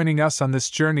for joining us on this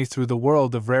journey through the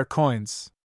world of rare coins.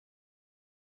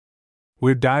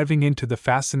 We're diving into the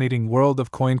fascinating world of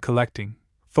coin collecting,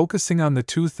 focusing on the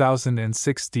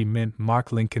 2006 mint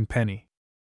mark Lincoln penny.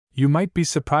 You might be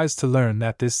surprised to learn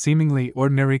that this seemingly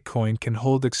ordinary coin can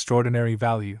hold extraordinary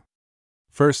value.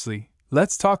 Firstly,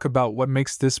 let's talk about what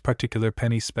makes this particular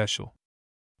penny special.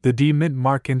 The D mint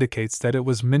mark indicates that it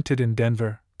was minted in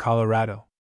Denver, Colorado.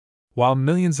 While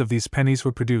millions of these pennies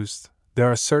were produced,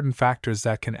 there are certain factors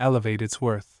that can elevate its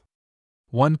worth.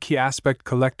 One key aspect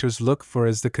collectors look for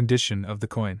is the condition of the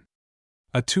coin.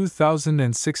 A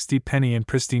 2006 penny in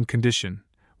pristine condition,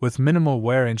 with minimal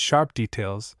wear and sharp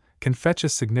details, can fetch a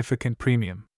significant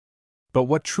premium. But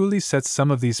what truly sets some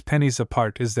of these pennies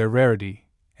apart is their rarity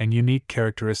and unique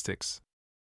characteristics.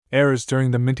 Errors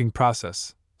during the minting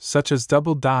process, such as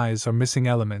double dies or missing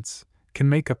elements, can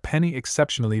make a penny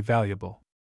exceptionally valuable.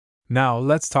 Now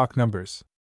let's talk numbers.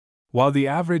 While the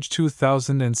average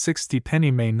 2006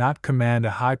 penny may not command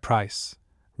a high price,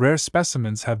 rare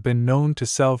specimens have been known to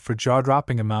sell for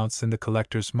jaw-dropping amounts in the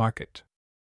collector's market.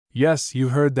 Yes, you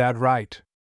heard that right.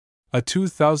 A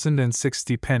 2006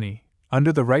 penny,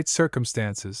 under the right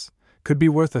circumstances, could be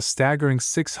worth a staggering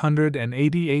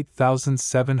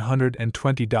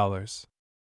 $688,720.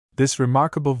 This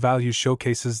remarkable value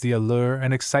showcases the allure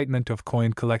and excitement of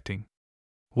coin collecting.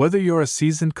 Whether you're a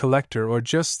seasoned collector or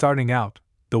just starting out,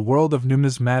 the world of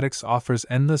numismatics offers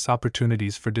endless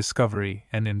opportunities for discovery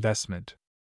and investment.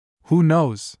 Who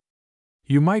knows?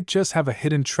 You might just have a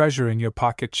hidden treasure in your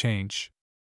pocket change.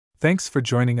 Thanks for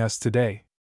joining us today.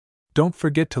 Don't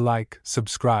forget to like,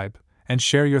 subscribe, and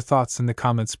share your thoughts in the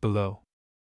comments below.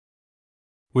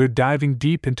 We're diving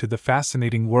deep into the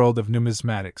fascinating world of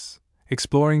numismatics,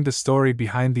 exploring the story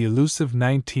behind the elusive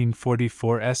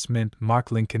 1944 S Mint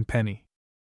Mark Lincoln penny.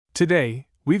 Today,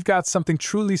 we've got something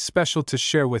truly special to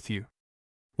share with you.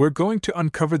 We're going to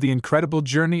uncover the incredible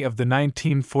journey of the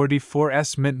 1944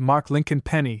 S Mint Mark Lincoln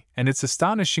penny and its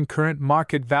astonishing current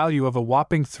market value of a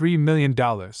whopping $3 million.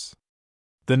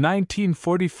 The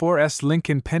 1944 S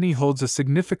Lincoln penny holds a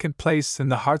significant place in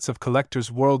the hearts of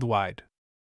collectors worldwide.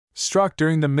 Struck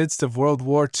during the midst of World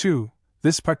War II,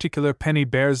 this particular penny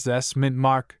bears the S Mint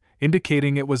mark,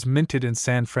 indicating it was minted in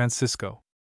San Francisco.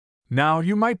 Now,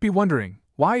 you might be wondering,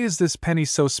 why is this penny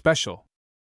so special?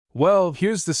 Well,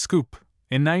 here's the scoop.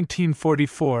 In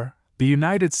 1944, the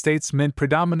United States Mint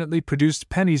predominantly produced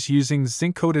pennies using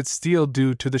zinc-coated steel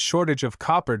due to the shortage of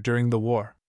copper during the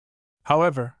war.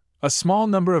 However, a small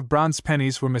number of bronze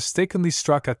pennies were mistakenly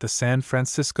struck at the San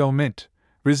Francisco Mint,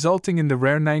 resulting in the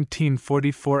rare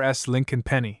 1944 S Lincoln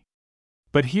penny.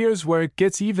 But here's where it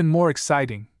gets even more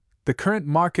exciting. The current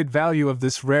market value of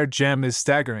this rare gem is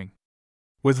staggering.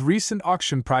 With recent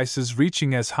auction prices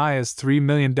reaching as high as $3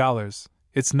 million,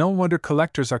 it's no wonder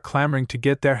collectors are clamoring to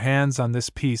get their hands on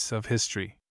this piece of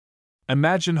history.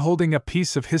 Imagine holding a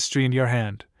piece of history in your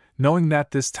hand, knowing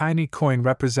that this tiny coin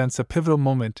represents a pivotal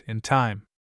moment in time.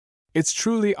 It's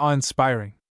truly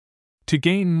awe-inspiring. To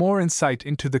gain more insight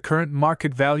into the current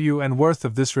market value and worth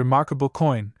of this remarkable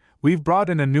coin, we've brought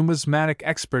in a numismatic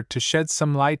expert to shed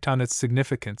some light on its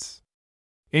significance.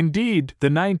 Indeed, the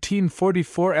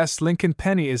 1944 S Lincoln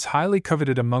penny is highly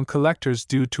coveted among collectors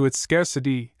due to its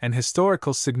scarcity and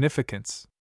historical significance.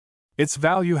 Its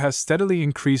value has steadily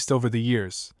increased over the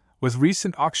years, with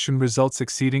recent auction results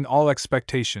exceeding all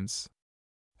expectations.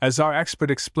 As our expert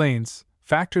explains,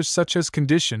 factors such as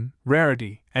condition,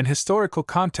 rarity, and historical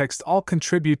context all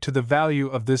contribute to the value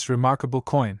of this remarkable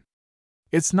coin.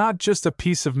 It's not just a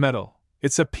piece of metal,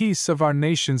 it's a piece of our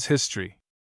nation's history.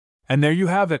 And there you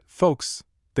have it, folks.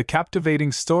 The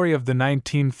captivating story of the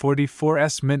 1944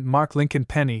 S Mint Mark Lincoln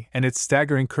penny and its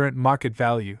staggering current market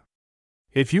value.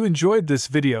 If you enjoyed this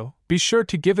video, be sure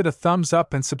to give it a thumbs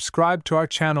up and subscribe to our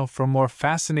channel for more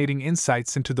fascinating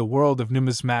insights into the world of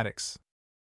numismatics.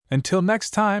 Until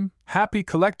next time, happy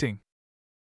collecting!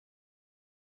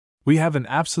 We have an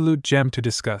absolute gem to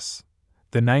discuss: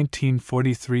 the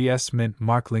 1943 S Mint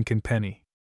Mark Lincoln penny.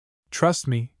 Trust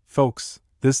me, folks,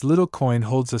 this little coin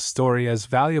holds a story as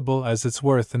valuable as its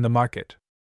worth in the market.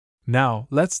 Now,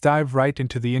 let's dive right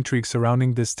into the intrigue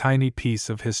surrounding this tiny piece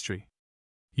of history.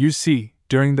 You see,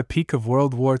 during the peak of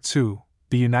World War II,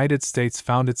 the United States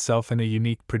found itself in a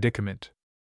unique predicament.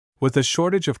 With a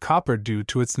shortage of copper due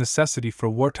to its necessity for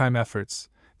wartime efforts,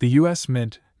 the U.S.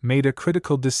 Mint made a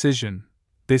critical decision.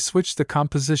 They switched the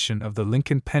composition of the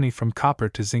Lincoln penny from copper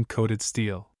to zinc-coated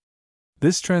steel.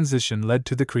 This transition led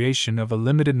to the creation of a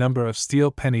limited number of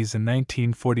steel pennies in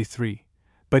 1943,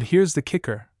 but here's the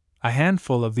kicker: a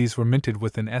handful of these were minted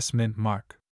with an S Mint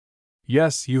mark.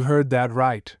 Yes, you heard that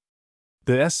right.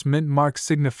 The S Mint mark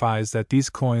signifies that these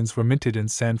coins were minted in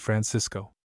San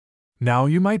Francisco. Now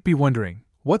you might be wondering,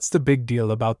 what's the big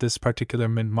deal about this particular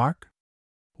mint mark?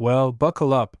 Well,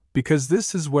 buckle up, because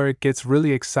this is where it gets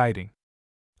really exciting.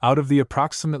 Out of the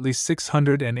approximately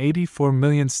 684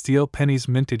 million steel pennies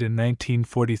minted in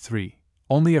 1943,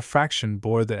 only a fraction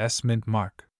bore the S Mint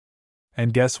mark.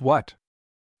 And guess what?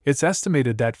 It's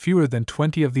estimated that fewer than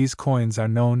 20 of these coins are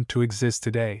known to exist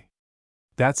today.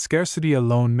 That scarcity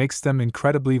alone makes them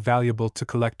incredibly valuable to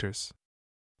collectors.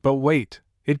 But wait,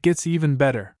 it gets even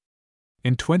better.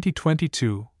 In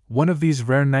 2022, one of these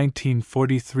rare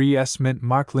 1943 S Mint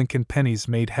Mark Lincoln pennies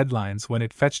made headlines when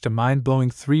it fetched a mind-blowing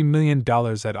 $3 million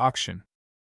at auction.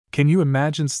 Can you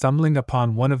imagine stumbling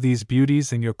upon one of these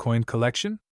beauties in your coin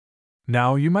collection?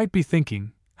 Now you might be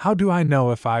thinking, how do I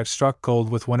know if I've struck gold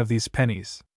with one of these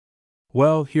pennies?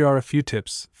 Well, here are a few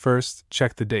tips. First,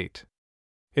 check the date.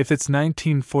 If it's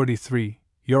 1943,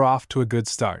 you're off to a good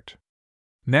start.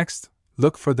 Next,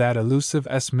 look for that elusive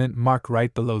S Mint mark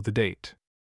right below the date.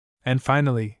 And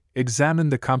finally, examine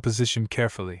the composition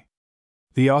carefully.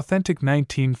 The authentic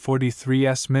 1943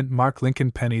 S Mint Mark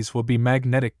Lincoln pennies will be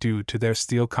magnetic due to their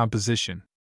steel composition.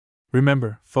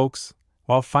 Remember, folks,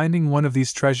 while finding one of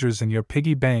these treasures in your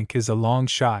piggy bank is a long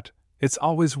shot, it's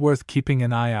always worth keeping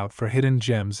an eye out for hidden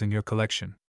gems in your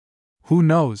collection. Who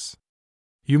knows?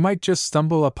 You might just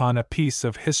stumble upon a piece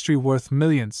of history worth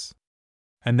millions.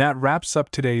 And that wraps up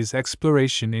today's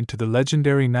exploration into the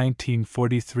legendary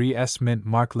 1943 S Mint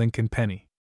Mark Lincoln penny.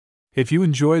 If you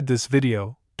enjoyed this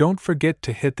video, don't forget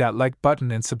to hit that like button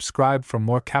and subscribe for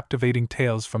more captivating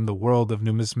tales from the world of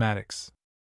numismatics.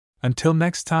 Until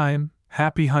next time,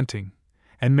 happy hunting,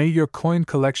 and may your coin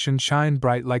collection shine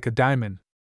bright like a diamond.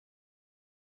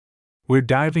 We're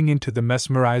diving into the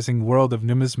mesmerizing world of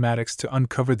numismatics to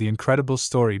uncover the incredible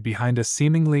story behind a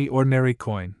seemingly ordinary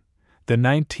coin, the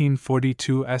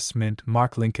 1942 Mint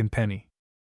Mark Lincoln penny.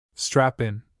 Strap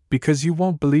in, because you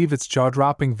won't believe its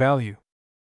jaw-dropping value.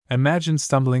 Imagine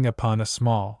stumbling upon a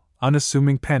small,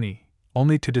 unassuming penny,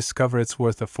 only to discover it's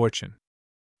worth a fortune.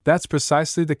 That's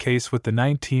precisely the case with the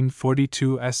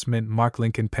 1942 Mint Mark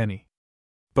Lincoln penny.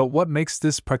 But what makes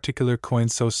this particular coin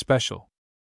so special?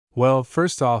 Well,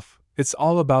 first off, it's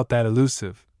all about that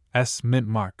elusive Mint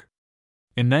mark.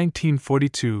 In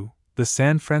 1942, the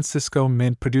San Francisco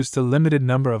Mint produced a limited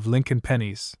number of Lincoln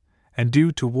pennies, and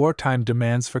due to wartime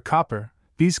demands for copper,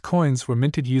 these coins were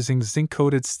minted using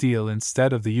zinc-coated steel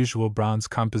instead of the usual bronze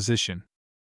composition.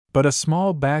 But a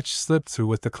small batch slipped through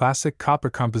with the classic copper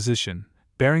composition,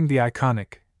 bearing the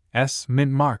iconic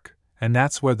Mint mark, and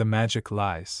that's where the magic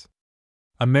lies.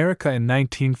 America in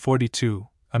 1942,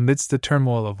 amidst the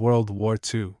turmoil of World War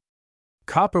II.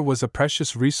 Copper was a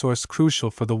precious resource crucial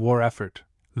for the war effort,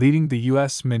 leading the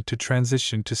U.S. Mint to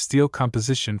transition to steel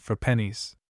composition for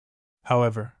pennies.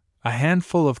 However, a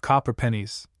handful of copper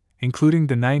pennies, including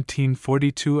the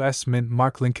 1942 Mint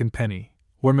Mark Lincoln penny,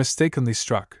 were mistakenly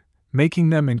struck, making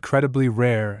them incredibly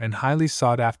rare and highly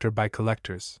sought after by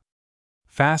collectors.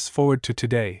 Fast forward to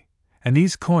today, and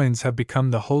these coins have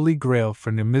become the holy grail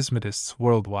for numismatists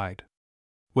worldwide.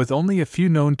 With only a few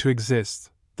known to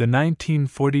exist, the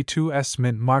 1942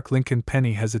 Mint Mark Lincoln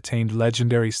penny has attained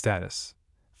legendary status,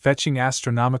 fetching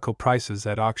astronomical prices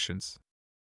at auctions.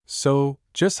 So,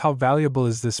 just how valuable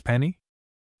is this penny?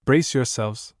 Brace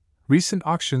yourselves. Recent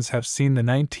auctions have seen the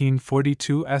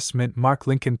 1942 Mint Mark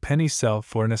Lincoln penny sell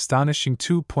for an astonishing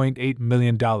 $2.8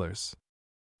 million.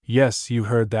 Yes, you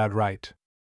heard that right.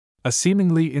 A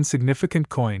seemingly insignificant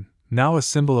coin, now a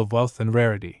symbol of wealth and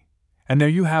rarity. And there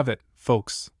you have it,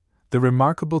 folks, the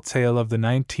remarkable tale of the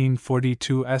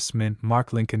 1942 Mint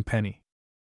Mark Lincoln penny.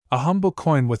 A humble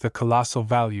coin with a colossal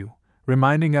value,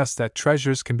 reminding us that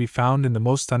treasures can be found in the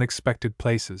most unexpected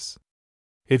places.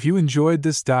 If you enjoyed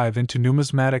this dive into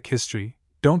numismatic history,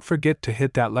 don't forget to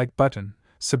hit that like button,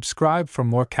 subscribe for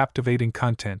more captivating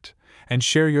content, and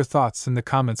share your thoughts in the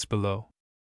comments below.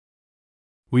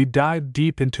 We dive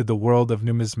deep into the world of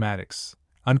numismatics,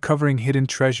 uncovering hidden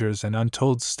treasures and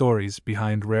untold stories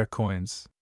behind rare coins.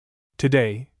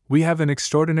 Today, we have an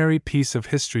extraordinary piece of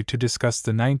history to discuss,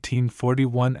 the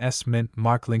 1941 Mint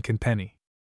Mark Lincoln penny.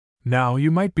 Now, you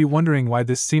might be wondering why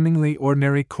this seemingly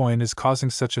ordinary coin is causing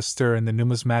such a stir in the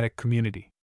numismatic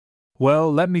community.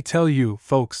 Well, let me tell you,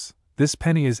 folks, this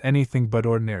penny is anything but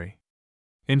ordinary.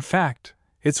 In fact,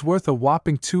 it's worth a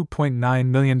whopping $2.9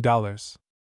 million.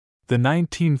 The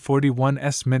 1941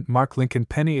 Mint Mark Lincoln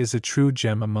penny is a true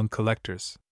gem among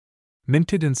collectors.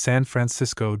 Minted in San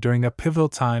Francisco during a pivotal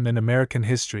time in American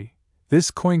history, this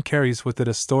coin carries with it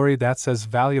a story that's as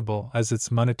valuable as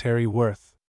its monetary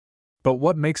worth. But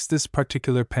what makes this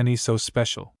particular penny so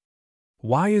special?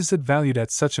 Why is it valued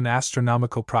at such an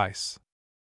astronomical price?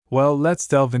 Well, let's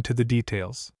delve into the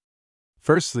details.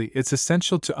 Firstly, it's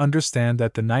essential to understand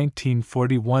that the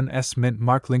 1941 Mint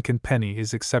Mark Lincoln penny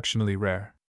is exceptionally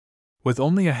rare. With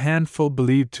only a handful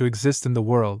believed to exist in the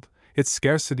world, its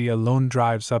scarcity alone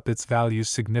drives up its value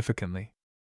significantly.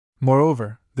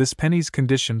 Moreover, this penny's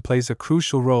condition plays a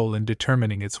crucial role in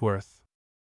determining its worth.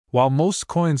 While most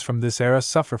coins from this era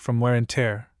suffer from wear and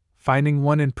tear, finding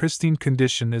one in pristine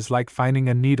condition is like finding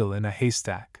a needle in a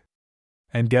haystack.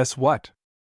 And guess what?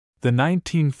 The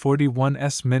 1941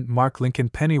 Mint Mark Lincoln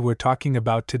penny we're talking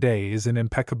about today is in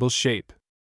impeccable shape.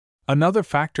 Another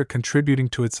factor contributing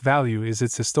to its value is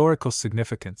its historical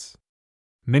significance.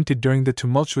 Minted during the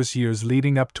tumultuous years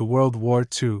leading up to World War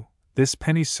II, this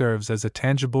penny serves as a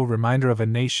tangible reminder of a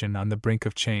nation on the brink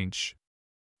of change.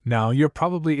 Now, you're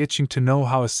probably itching to know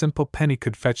how a simple penny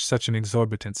could fetch such an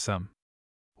exorbitant sum.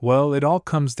 Well, it all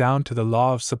comes down to the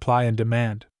law of supply and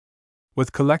demand.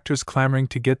 With collectors clamoring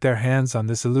to get their hands on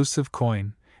this elusive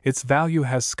coin, its value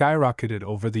has skyrocketed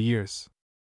over the years.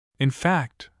 In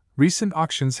fact, recent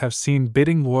auctions have seen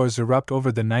bidding wars erupt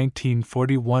over the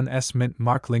 1941 Mint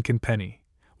Mark Lincoln penny,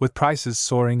 with prices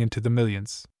soaring into the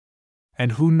millions.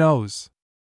 And who knows?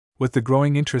 With the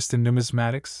growing interest in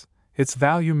numismatics, its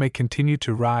value may continue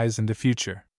to rise in the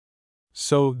future.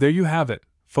 So, there you have it,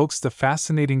 folks, the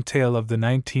fascinating tale of the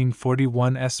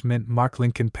 1941 Mint Mark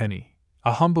Lincoln penny,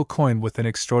 a humble coin with an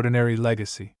extraordinary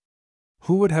legacy.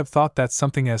 Who would have thought that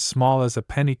something as small as a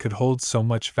penny could hold so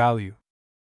much value?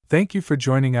 Thank you for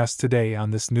joining us today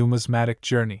on this numismatic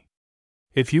journey.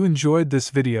 If you enjoyed this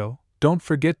video, don't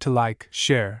forget to like,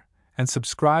 share, and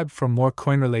subscribe for more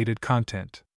coin-related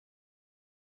content.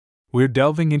 we're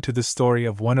delving into the story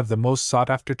of one of the most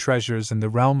sought-after treasures in the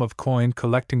realm of coin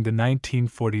collecting, the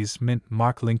 1940s mint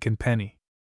mark Lincoln penny.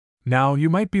 Now, you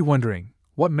might be wondering,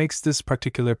 what makes this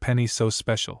particular penny so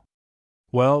special?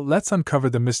 Well, let's uncover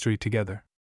the mystery together.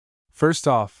 First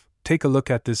off, take a look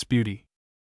at this beauty.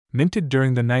 Minted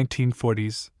during the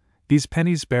 1940s, these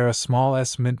pennies bear a small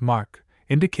S mint mark,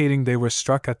 indicating they were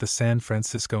struck at the San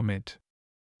Francisco Mint.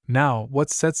 Now, what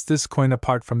sets this coin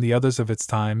apart from the others of its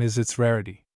time is its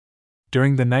rarity.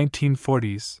 During the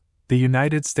 1940s, the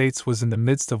United States was in the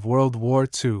midst of World War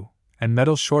II, and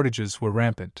metal shortages were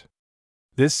rampant.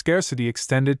 This scarcity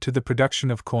extended to the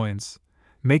production of coins,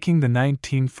 making the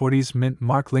 1940s mint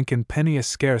mark Lincoln penny a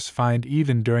scarce find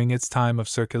even during its time of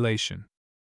circulation.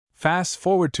 Fast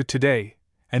forward to today,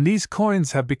 and these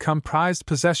coins have become prized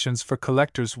possessions for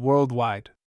collectors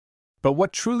worldwide. But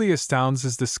what truly astounds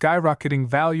is the skyrocketing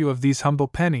value of these humble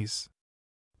pennies.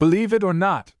 Believe it or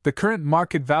not, the current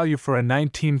market value for a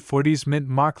 1940s mint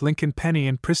mark Lincoln penny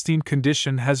in pristine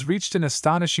condition has reached an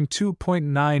astonishing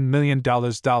 $2.9 million.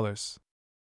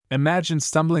 Imagine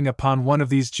stumbling upon one of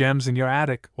these gems in your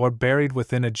attic or buried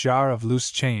within a jar of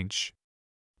loose change.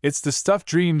 It's the stuff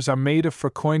dreams are made of for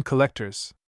coin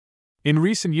collectors. In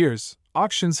recent years,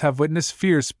 auctions have witnessed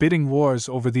fierce bidding wars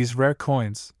over these rare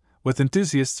coins, with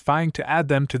enthusiasts vying to add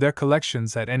them to their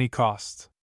collections at any cost.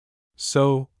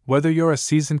 So, whether you're a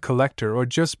seasoned collector or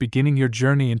just beginning your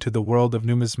journey into the world of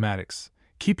numismatics,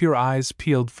 keep your eyes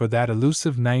peeled for that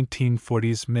elusive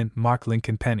 1940s mint mark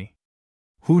Lincoln penny.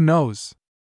 Who knows?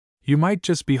 You might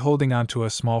just be holding on to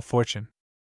a small fortune.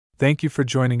 Thank you for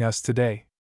joining us today.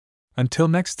 Until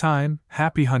next time,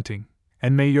 happy hunting,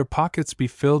 and may your pockets be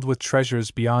filled with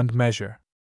treasures beyond measure.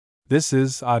 This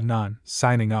is Adnan,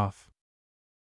 signing off.